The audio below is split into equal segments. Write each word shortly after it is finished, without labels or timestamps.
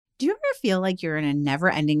Do you ever feel like you're in a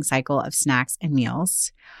never-ending cycle of snacks and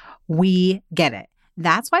meals? We get it.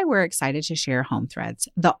 That's why we're excited to share Home Threads,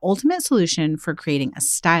 the ultimate solution for creating a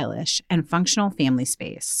stylish and functional family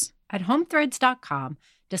space. At homethreads.com,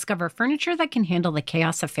 discover furniture that can handle the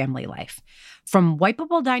chaos of family life. From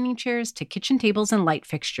wipeable dining chairs to kitchen tables and light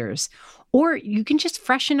fixtures. Or you can just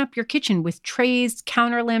freshen up your kitchen with trays,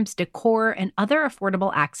 counter lamps, decor, and other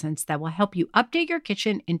affordable accents that will help you update your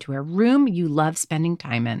kitchen into a room you love spending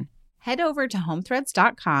time in. Head over to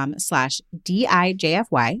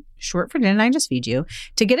homethreads.com/DIJFY, short for Didn't I Just Feed You,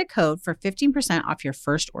 to get a code for 15% off your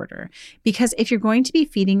first order. Because if you're going to be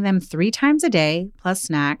feeding them 3 times a day, plus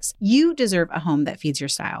snacks, you deserve a home that feeds your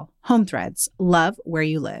style. Home Threads, love where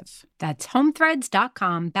you live. That's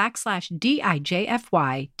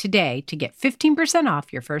homethreads.com/DIJFY today to get 15%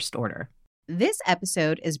 off your first order. This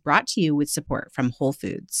episode is brought to you with support from Whole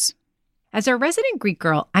Foods. As a resident Greek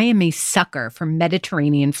girl, I am a sucker for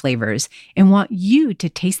Mediterranean flavors and want you to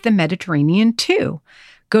taste the Mediterranean too.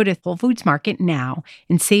 Go to Whole Foods Market now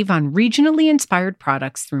and save on regionally inspired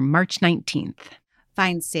products through March 19th.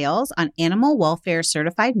 Find sales on animal welfare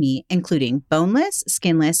certified meat, including boneless,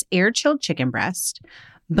 skinless, air-chilled chicken breast,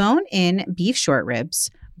 bone-in beef short ribs,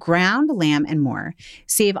 ground lamb, and more.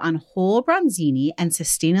 Save on whole bronzini and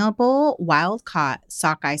sustainable wild-caught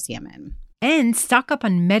sockeye salmon. And stock up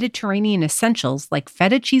on Mediterranean essentials like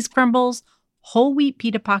feta cheese crumbles, whole wheat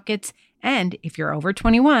pita pockets, and, if you're over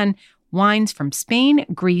 21, wines from Spain,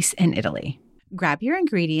 Greece, and Italy. Grab your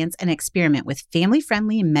ingredients and experiment with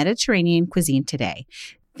family-friendly Mediterranean cuisine today.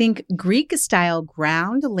 Think Greek-style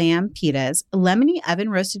ground lamb pitas, lemony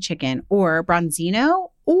oven-roasted chicken, or bronzino,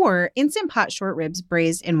 or instant pot short ribs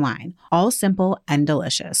braised in wine. All simple and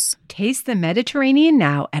delicious. Taste the Mediterranean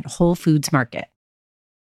now at Whole Foods Market.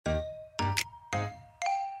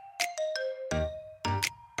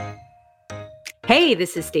 Hey,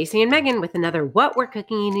 this is Stacey and Megan with another What We're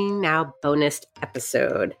Cooking Eating Now bonus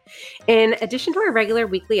episode. In addition to our regular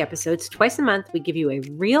weekly episodes, twice a month, we give you a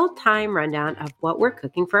real-time rundown of what we're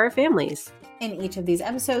cooking for our families. In each of these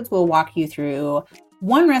episodes, we'll walk you through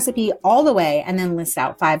one recipe all the way and then list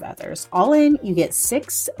out 5 others. All in, you get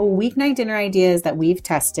 6 weeknight dinner ideas that we've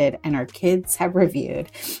tested and our kids have reviewed.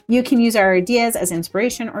 You can use our ideas as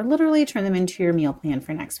inspiration or literally turn them into your meal plan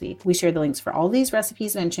for next week. We share the links for all these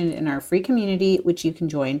recipes mentioned in our free community, which you can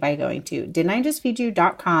join by going to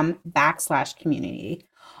didn'tijustfeedyou.com/community.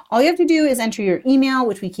 All you have to do is enter your email,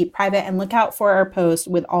 which we keep private, and look out for our post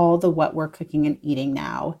with all the What We're Cooking and Eating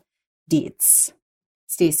Now deets.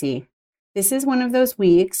 Stacey, this is one of those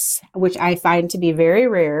weeks, which I find to be very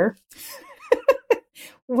rare,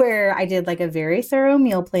 where I did like a very thorough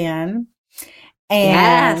meal plan.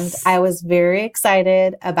 And yes, I was very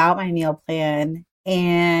excited about my meal plan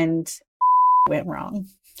and went wrong.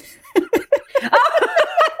 That's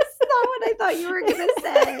not what I thought you were going to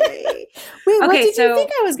say. Wait, what did you think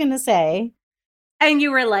I was going to say? And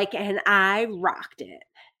you were like, and I rocked it.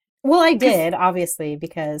 Well, I did, obviously,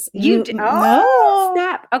 because you did. Oh,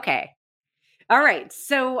 snap. Okay. All right.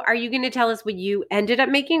 So are you going to tell us what you ended up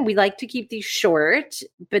making? We like to keep these short,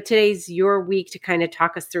 but today's your week to kind of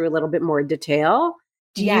talk us through a little bit more detail.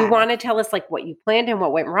 Do you want to tell us like what you planned and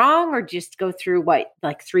what went wrong, or just go through what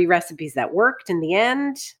like 3 recipes that worked in the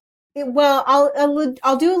end? Well,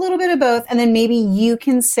 I'll do a little bit of both, and then maybe you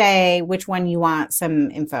can say which one you want some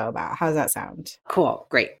info about. How does that sound? Cool.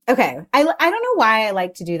 Great. Okay. I don't know why I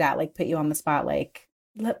like to do that, like put you on the spot, like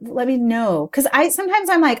let me know. Because sometimes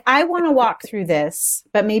I'm like, I want to walk through this,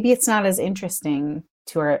 but maybe it's not as interesting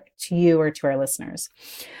to you or to our listeners.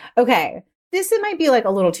 Okay. This might be like a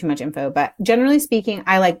little too much info, but generally speaking,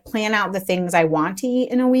 I like plan out the things I want to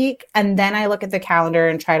eat in a week. And then I look at the calendar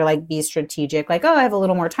and try to like be strategic. Like, oh, I have a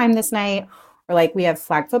little more time this night. Or like we have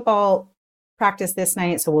flag football practice this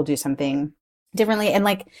night, so we'll do something differently. And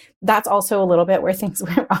like, that's also a little bit where things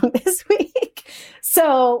went wrong this week.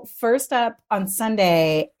 So first up on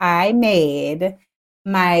Sunday, I made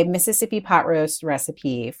my Mississippi pot roast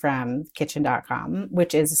recipe from kitchen.com,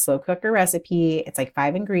 which is a slow cooker recipe. It's like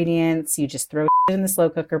 5 ingredients. You just throw it in the slow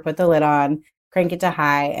cooker, put the lid on, crank it to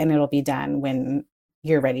high, and it'll be done when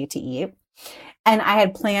you're ready to eat. And I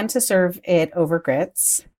had planned to serve it over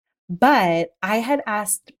grits, but I had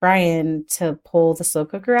asked Brian to pull the slow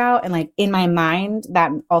cooker out. And like in my mind, that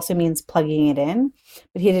also means plugging it in,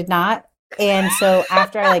 but he did not. And so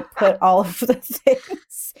after I like put all of the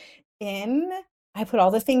things in, I put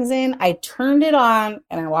all the things in, I turned it on,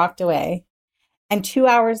 and I walked away. And 2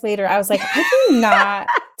 hours later, I was like, I do not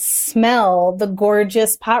smell the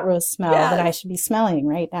gorgeous pot roast smell that I should be smelling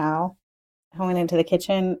right now. I went into the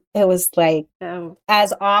kitchen. It was like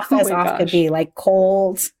as off could be, like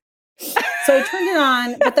cold. So So I turned it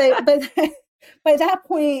on, but by that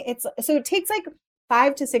point, it takes like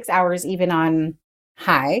 5 to 6 hours even on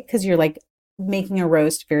high because you're like making a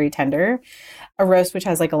roast very tender, a roast which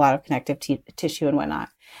has like a lot of connective tissue and whatnot.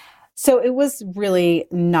 So it was really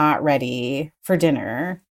not ready for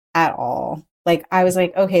dinner at all. Like I was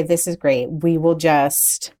like, okay, this is great. We will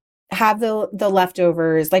just have the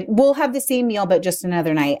leftovers. Like we'll have the same meal, but just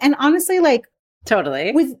another night. And honestly, like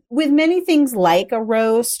totally with many things like a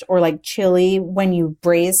roast or like chili, when you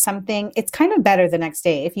braise something, it's kind of better the next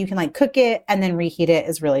day. If you can like cook it and then reheat it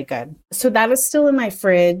is really good. So that is still in my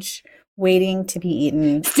fridge waiting to be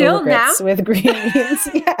eaten. Still now? With green beans.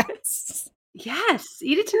 Yes. Yes.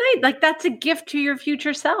 Eat it tonight. Like that's a gift to your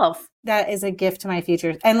future self. That is a gift to my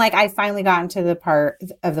future. And like I finally got into the part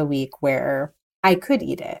of the week where I could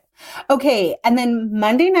eat it. Okay. And then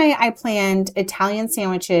Monday night I planned Italian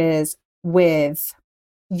sandwiches with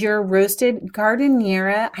your roasted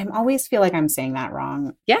gardeniera. I always feel like I'm saying that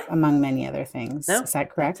wrong. Yeah. Among many other things. No, is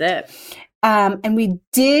that correct? That's it. And we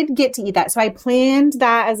did get to eat that. So I planned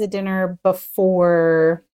that as a dinner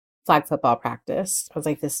before flag football practice. I was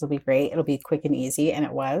like, this will be great. It'll be quick and easy. And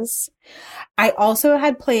it was. I also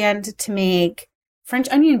had planned to make French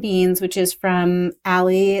onion beans, which is from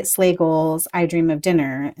Ali Slagle's I Dream of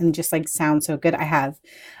Dinner, and just like sounds so good. I have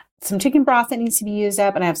some chicken broth that needs to be used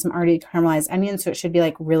up, and I have some already caramelized onions, so it should be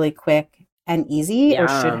like really quick and easy, or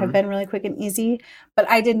should have been really quick and easy. But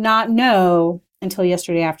I did not know until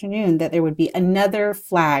yesterday afternoon that there would be another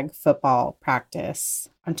flag football practice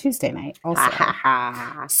on Tuesday night also.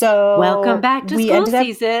 So welcome back to school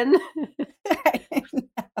season.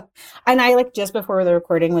 And I like just before the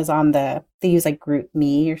recording was on they use like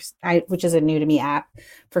GroupMe, which is a new to me app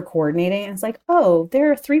for coordinating. And it's like, oh,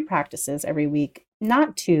 there are 3 practices every week,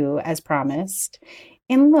 not 2 as promised.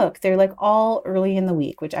 And look, they're like all early in the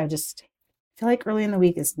week, which I just feel like early in the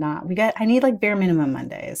week is not. I need like bare minimum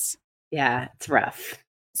Mondays. Yeah, it's rough.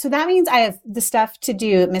 So that means I have the stuff to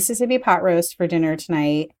do Mississippi pot roast for dinner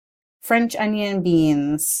tonight, French onion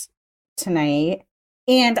beans tonight.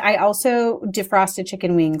 And I also defrosted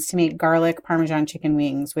chicken wings to make garlic Parmesan chicken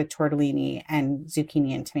wings with tortellini and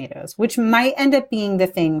zucchini and tomatoes, which might end up being the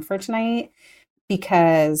thing for tonight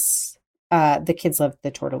because the kids love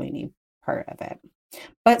the tortellini part of it.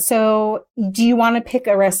 But so do you want to pick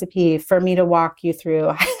a recipe for me to walk you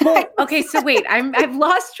through? Okay, so wait, I've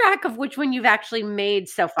lost track of which one you've actually made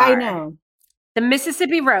so far. I know. The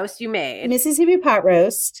Mississippi roast you made. Mississippi pot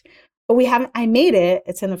roast, but I made it.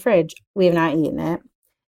 It's in the fridge. We have not eaten it.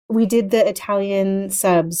 We did the Italian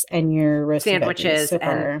subs and your roasted sandwiches so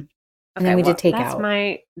far. And then we did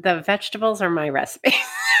takeout. The vegetables are my recipe.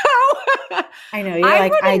 I know. You're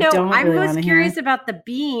like, I don't really I'm most curious about the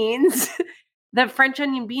beans. The French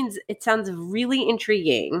onion beans, it sounds really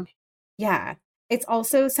intriguing. Yeah. It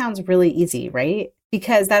also sounds really easy, right?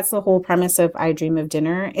 Because that's the whole premise of I Dream of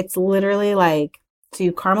Dinner. It's literally like, so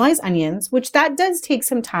you caramelize onions, which that does take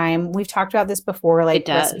some time. We've talked about this before. Like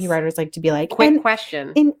recipe writers like to be like, quick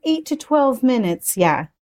question. In 8 to 12 minutes. Yeah.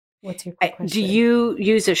 What's your quick question? Do you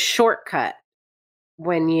use a shortcut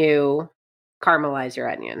when you caramelize your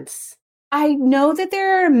onions? I know that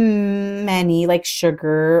there are many, like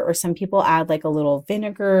sugar, or some people add like a little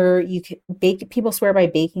vinegar. You can people swear by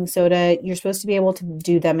baking soda. You're supposed to be able to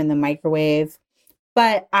do them in the microwave.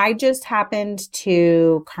 But I just happened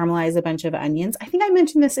to caramelize a bunch of onions. I think I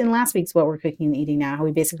mentioned this in last week's What We're Cooking and Eating Now, how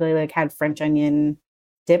we basically like had French onion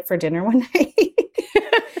dip for dinner one night.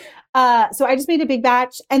 So I just made a big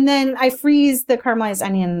batch, and then I freeze the caramelized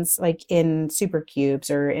onions like in super cubes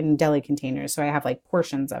or in deli containers. So I have like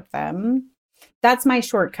portions of them. That's my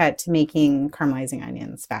shortcut to making caramelizing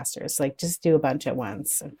onions faster. So like just do a bunch at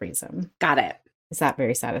once and freeze them. Got it. Is that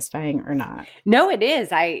very satisfying or not? No, it is.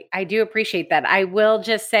 I do appreciate that. I will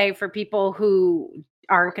just say for people who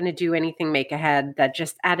aren't going to do anything make ahead, that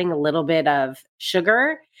just adding a little bit of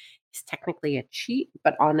sugar is technically a cheat.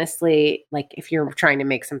 But honestly, like if you're trying to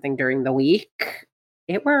make something during the week,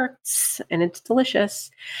 it works and it's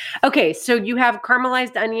delicious. Okay, so you have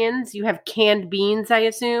caramelized onions. You have canned beans, I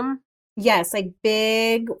assume. Yes, like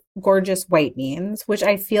big, gorgeous white beans, which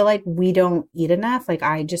I feel like we don't eat enough. Like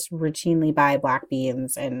I just routinely buy black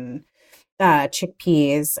beans and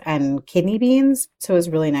chickpeas and kidney beans. So it was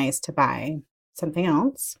really nice to buy something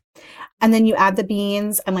else. And then you add the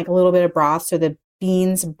beans and like a little bit of broth. So the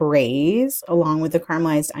beans braise along with the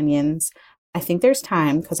caramelized onions. I think there's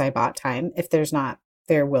time because I bought time. If there's not,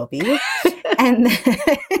 there will be. And then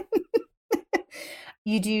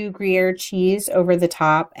you do Gruyere cheese over the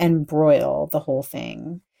top and broil the whole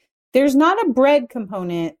thing. There's not a bread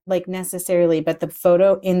component like necessarily, but the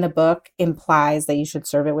photo in the book implies that you should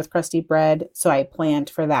serve it with crusty bread. So I planned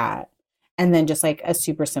for that. and then just like a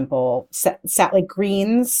super simple like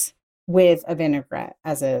greens with a vinaigrette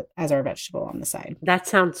as our vegetable on the side. That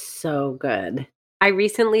sounds so good. I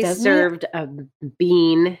recently Doesn't served a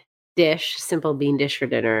bean dish, simple bean dish for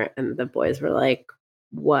dinner, and the boys were like,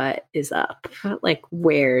 what is up? Like,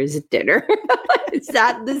 where's dinner? Is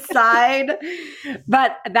that the side?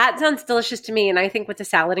 But that sounds delicious to me. And I think with the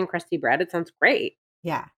salad and crusty bread, it sounds great.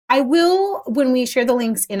 Yeah. I will, when we share the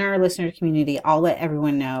links in our listener community, I'll let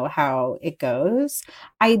everyone know how it goes.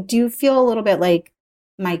 I do feel a little bit like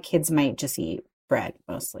my kids might just eat bread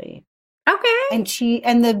mostly. Okay. And cheese,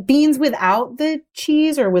 and the beans without the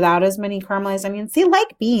cheese or without as many caramelized onions. They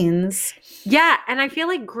like beans. Yeah. And I feel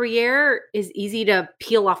like Gruyere is easy to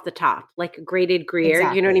peel off the top, like grated Gruyere.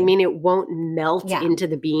 Exactly. You know what I mean? It won't melt into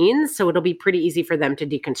the beans. So it'll be pretty easy for them to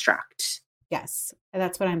deconstruct. Yes.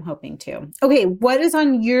 That's what I'm hoping too. Okay. What is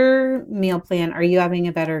on your meal plan? Are you having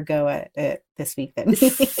a better go at it this week than me?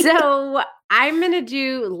 So I'm going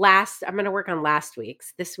to work on last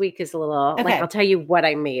week's. This week is a little, like, I'll tell you what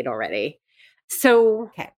I made already. So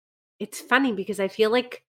It's funny because I feel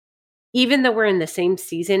like even though we're in the same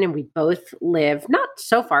season and we both live not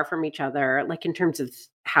so far from each other, like in terms of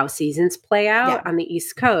how seasons play out on the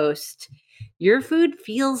East Coast, your food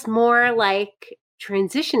feels more like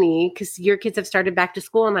transition-y because your kids have started back to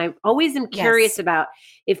school. And I always am curious about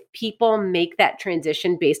if people make that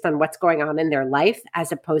transition based on what's going on in their life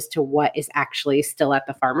as opposed to what is actually still at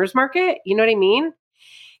the farmer's market. You know what I mean?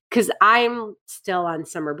 Because I'm still on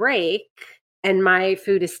summer break and my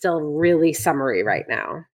food is still really summery right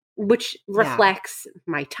now, which reflects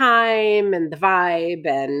my time and the vibe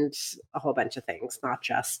and a whole bunch of things, not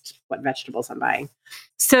just what vegetables I'm buying.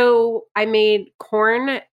 So I made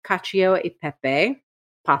corn cacio e pepe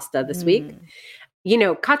pasta this week. You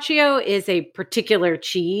know, cacio is a particular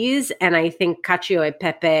cheese, and I think cacio e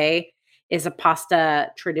pepe is a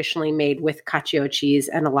pasta traditionally made with cacio cheese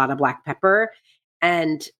and a lot of black pepper.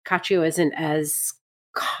 And cacio isn't as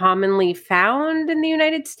commonly found in the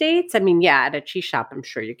United States. I mean, at a cheese shop, I'm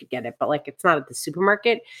sure you could get it, but like it's not at the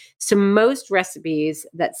supermarket. So most recipes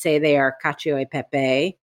that say they are cacio e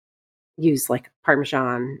pepe use like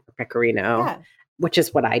Parmesan or Pecorino, which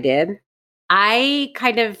is what I did. I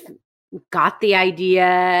kind of got the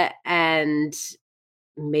idea and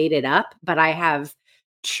made it up, but I have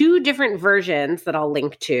 2 different versions that I'll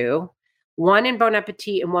link to. One in Bon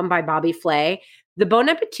Appetit and one by Bobby Flay. The Bon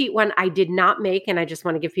Appetit one I did not make, and I just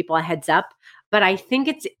want to give people a heads up. But I think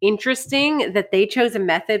it's interesting that they chose a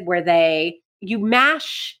method where you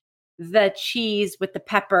mash the cheese with the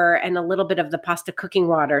pepper and a little bit of the pasta cooking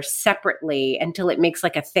water separately until it makes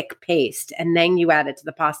like a thick paste. And then you add it to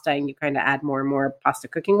the pasta and you kind of add more and more pasta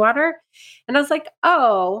cooking water. And I was like,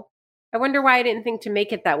 oh, I wonder why I didn't think to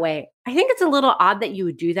make it that way. I think it's a little odd that you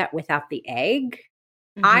would do that without the egg.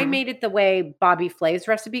 I made it the way Bobby Flay's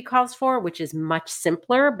recipe calls for, which is much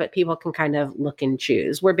simpler, but people can kind of look and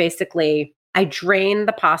choose. Where basically I drain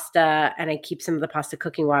the pasta and I keep some of the pasta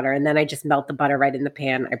cooking water, and then I just melt the butter right in the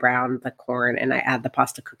pan. I brown the corn and I add the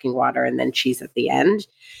pasta cooking water and then cheese at the end.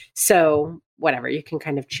 So whatever, you can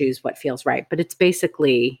kind of choose what feels right, but it's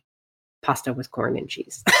basically pasta with corn and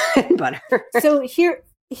cheese and butter. So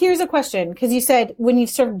here's a question, because you said when you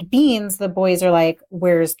served beans, the boys are like,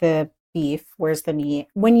 where's the beef? Where's the meat?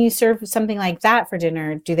 When you serve something like that for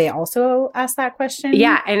dinner, do they also ask that question?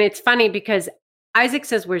 Yeah. And it's funny because Isaac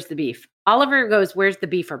says, where's the beef? Oliver goes, where's the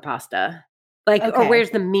beef or pasta? Like, or where's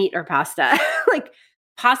the meat or pasta? Like,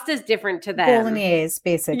 pasta is different to them. Bolognese,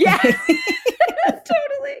 basically. Yeah.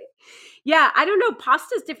 Totally. Yeah. I don't know.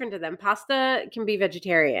 Pasta is different to them. Pasta can be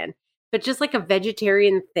vegetarian, but just like a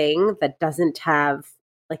vegetarian thing that doesn't have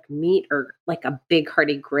like meat or like a big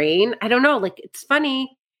hearty grain. I don't know. Like, it's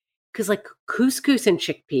funny. Because like couscous and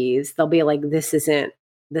chickpeas, they'll be like, this isn't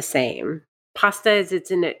the same. Pasta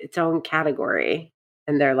it's in its own category.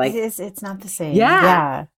 And they're like, it's not the same.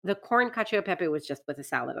 Yeah. The corn cacio e pepe was just with a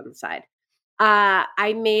salad on the side.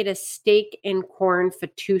 I made a steak and corn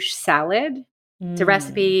fattoush salad. It's a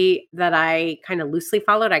recipe that I kind of loosely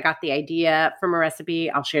followed. I got the idea from a recipe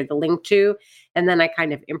I'll share the link to. And then I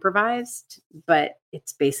kind of improvised. But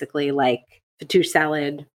it's basically like fattoush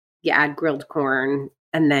salad. You add grilled corn.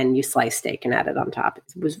 And then you slice steak and add it on top.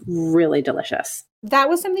 It was really delicious. That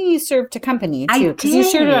was something you served to company too, because you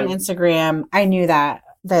shared it on Instagram. I knew that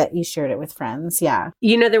you shared it with friends. Yeah.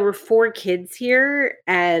 You know, there were 4 kids here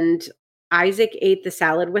and Isaac ate the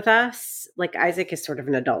salad with us. Like Isaac is sort of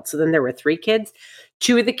an adult. So then there were 3 kids.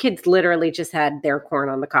 2 of the kids literally just had their corn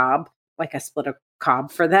on the cob, like I split a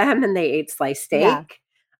cob for them and they ate sliced steak. Yeah.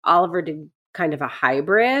 Oliver did kind of a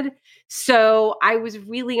hybrid. So I was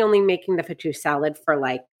really only making the fattoush salad for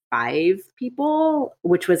like 5 people,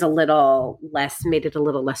 which was made it a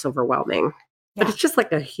little less overwhelming. Yeah. But it's just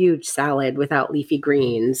like a huge salad without leafy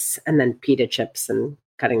greens and then pita chips and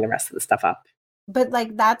cutting the rest of the stuff up. But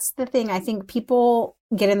like, that's the thing. I think people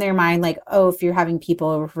get in their mind like, oh, if you're having people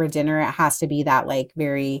over for dinner, it has to be that like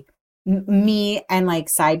very meat and like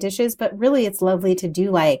side dishes. But really, it's lovely to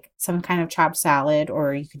do like some kind of chopped salad,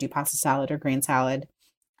 or you could do pasta salad or grain salad.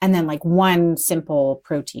 And then like one simple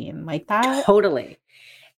protein like that. Totally.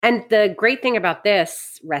 And the great thing about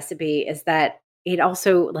this recipe is that it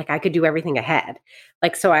also, like, I could do everything ahead.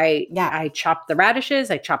 Like, so I chopped the radishes,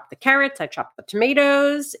 I chopped the carrots, I chopped the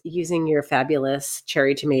tomatoes using your fabulous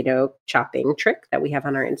cherry tomato chopping trick that we have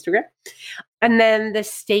on our Instagram. And then the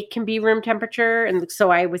steak can be room temperature. And so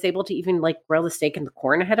I was able to even like grill the steak and the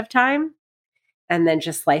corn ahead of time and then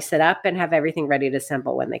just slice it up and have everything ready to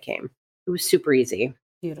assemble when they came. It was super easy.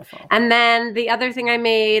 Beautiful. And then the other thing I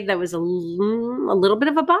made that was a little bit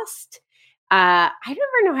of a bust, I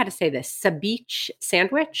never know how to say this, ceviche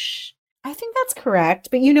sandwich. I think that's correct.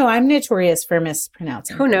 But you know, I'm notorious for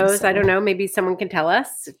mispronouncing. Who knows? So. I don't know. Maybe someone can tell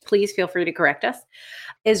us. Please feel free to correct us.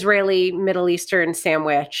 Israeli Middle Eastern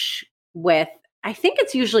sandwich with, I think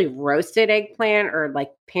it's usually roasted eggplant or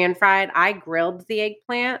like pan fried. I grilled the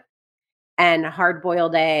eggplant and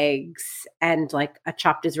hard-boiled eggs and like a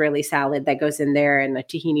chopped Israeli salad that goes in there and the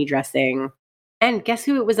tahini dressing. And guess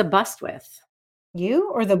who it was a bust with?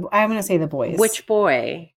 You or I'm going to say the boys. Which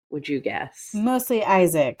boy would you guess? Mostly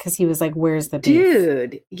Isaac, because he was like, where's the beef?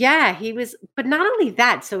 Dude, yeah, he was. But not only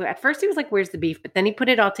that. So at first he was like, where's the beef? But then he put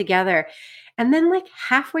it all together. And then like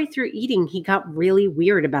halfway through eating, he got really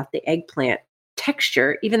weird about the eggplant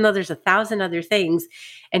texture, even though there's 1,000 other things.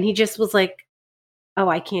 And he just was like, oh,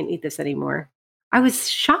 I can't eat this anymore. I was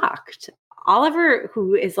shocked. Oliver,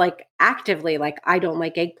 who is like actively like, I don't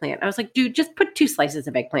like eggplant. I was like, dude, just put 2 slices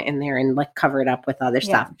of eggplant in there and like cover it up with other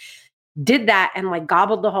stuff. Did that and like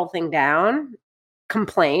gobbled the whole thing down,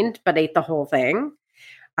 complained, but ate the whole thing.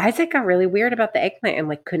 Isaac got really weird about the eggplant and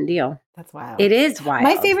like couldn't deal. That's wild. It is wild.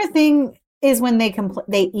 My favorite thing is when they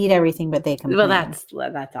eat everything, but they complain. Well,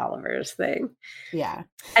 that's Oliver's thing. Yeah.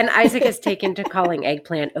 And Isaac has taken to calling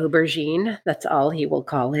eggplant aubergine. That's all he will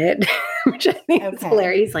call it, which I think is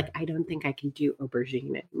hilarious. He's like, I don't think I can do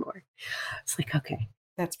aubergine anymore. It's like, okay.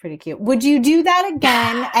 That's pretty cute. Would you do that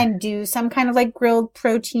again and do some kind of like grilled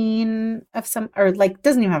protein of some, or like,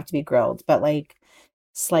 doesn't even have to be grilled, but like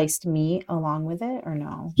sliced meat along with it, or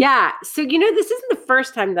no? Yeah. So, you know, this isn't the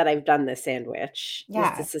first time that I've done this sandwich.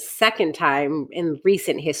 Yeah. This is the second time in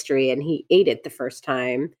recent history, and he ate it the first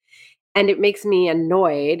time. And it makes me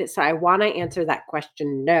annoyed. So I want to answer that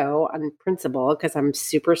question no on principle because I'm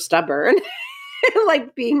super stubborn.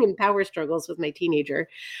 Like being in power struggles with my teenager.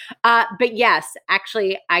 But yes,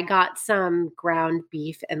 actually, I got some ground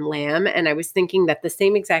beef and lamb, and I was thinking that the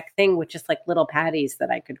same exact thing with just like little patties that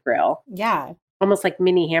I could grill. Yeah. Almost like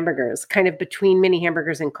mini hamburgers, kind of between mini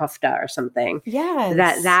hamburgers and kofta or something. Yeah.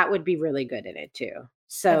 That would be really good in it too.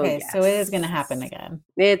 So, okay, yes. So it is going to happen again.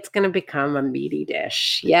 It's going to become a meaty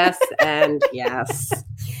dish. Yes. And yes.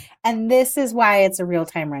 And this is why it's a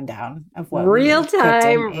real-time rundown of what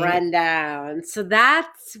real-time rundown. So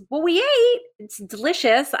that's what we ate. It's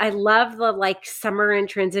delicious. I love the like summer and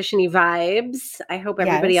transition-y vibes. I hope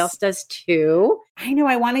everybody else does too. I know.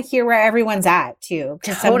 I want to hear where everyone's at too.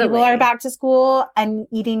 Because some people are back to school and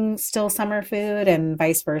eating still summer food and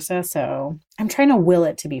vice versa. So I'm trying to will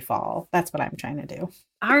it to be fall. That's what I'm trying to do.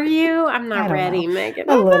 Are you? I'm not ready, Megan.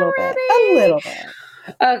 A little bit.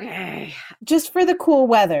 Okay. Just for the cool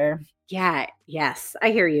weather. Yeah. Yes. I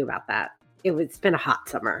hear you about that. It's been a hot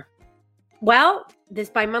summer. Well, this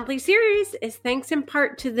bi-monthly series is thanks in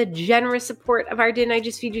part to the generous support of our Didn't I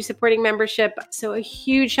Just Feed You supporting membership. So a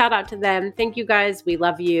huge shout out to them. Thank you guys. We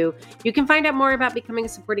love you. You can find out more about becoming a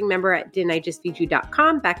supporting member at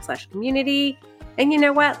didn'tijustfeedyou.com/community. And you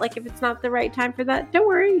know what? Like if it's not the right time for that, don't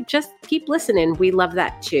worry. Just keep listening. We love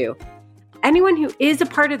that too. Anyone who is a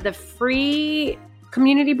part of the free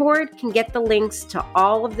community board can get the links to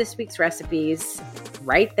all of this week's recipes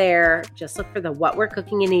right there. Just look for the What We're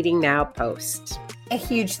Cooking and Eating Now post. A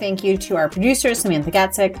huge thank you to our producer, Samantha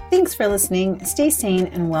Gatzik. Thanks for listening. Stay sane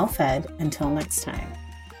and well fed. Until next time.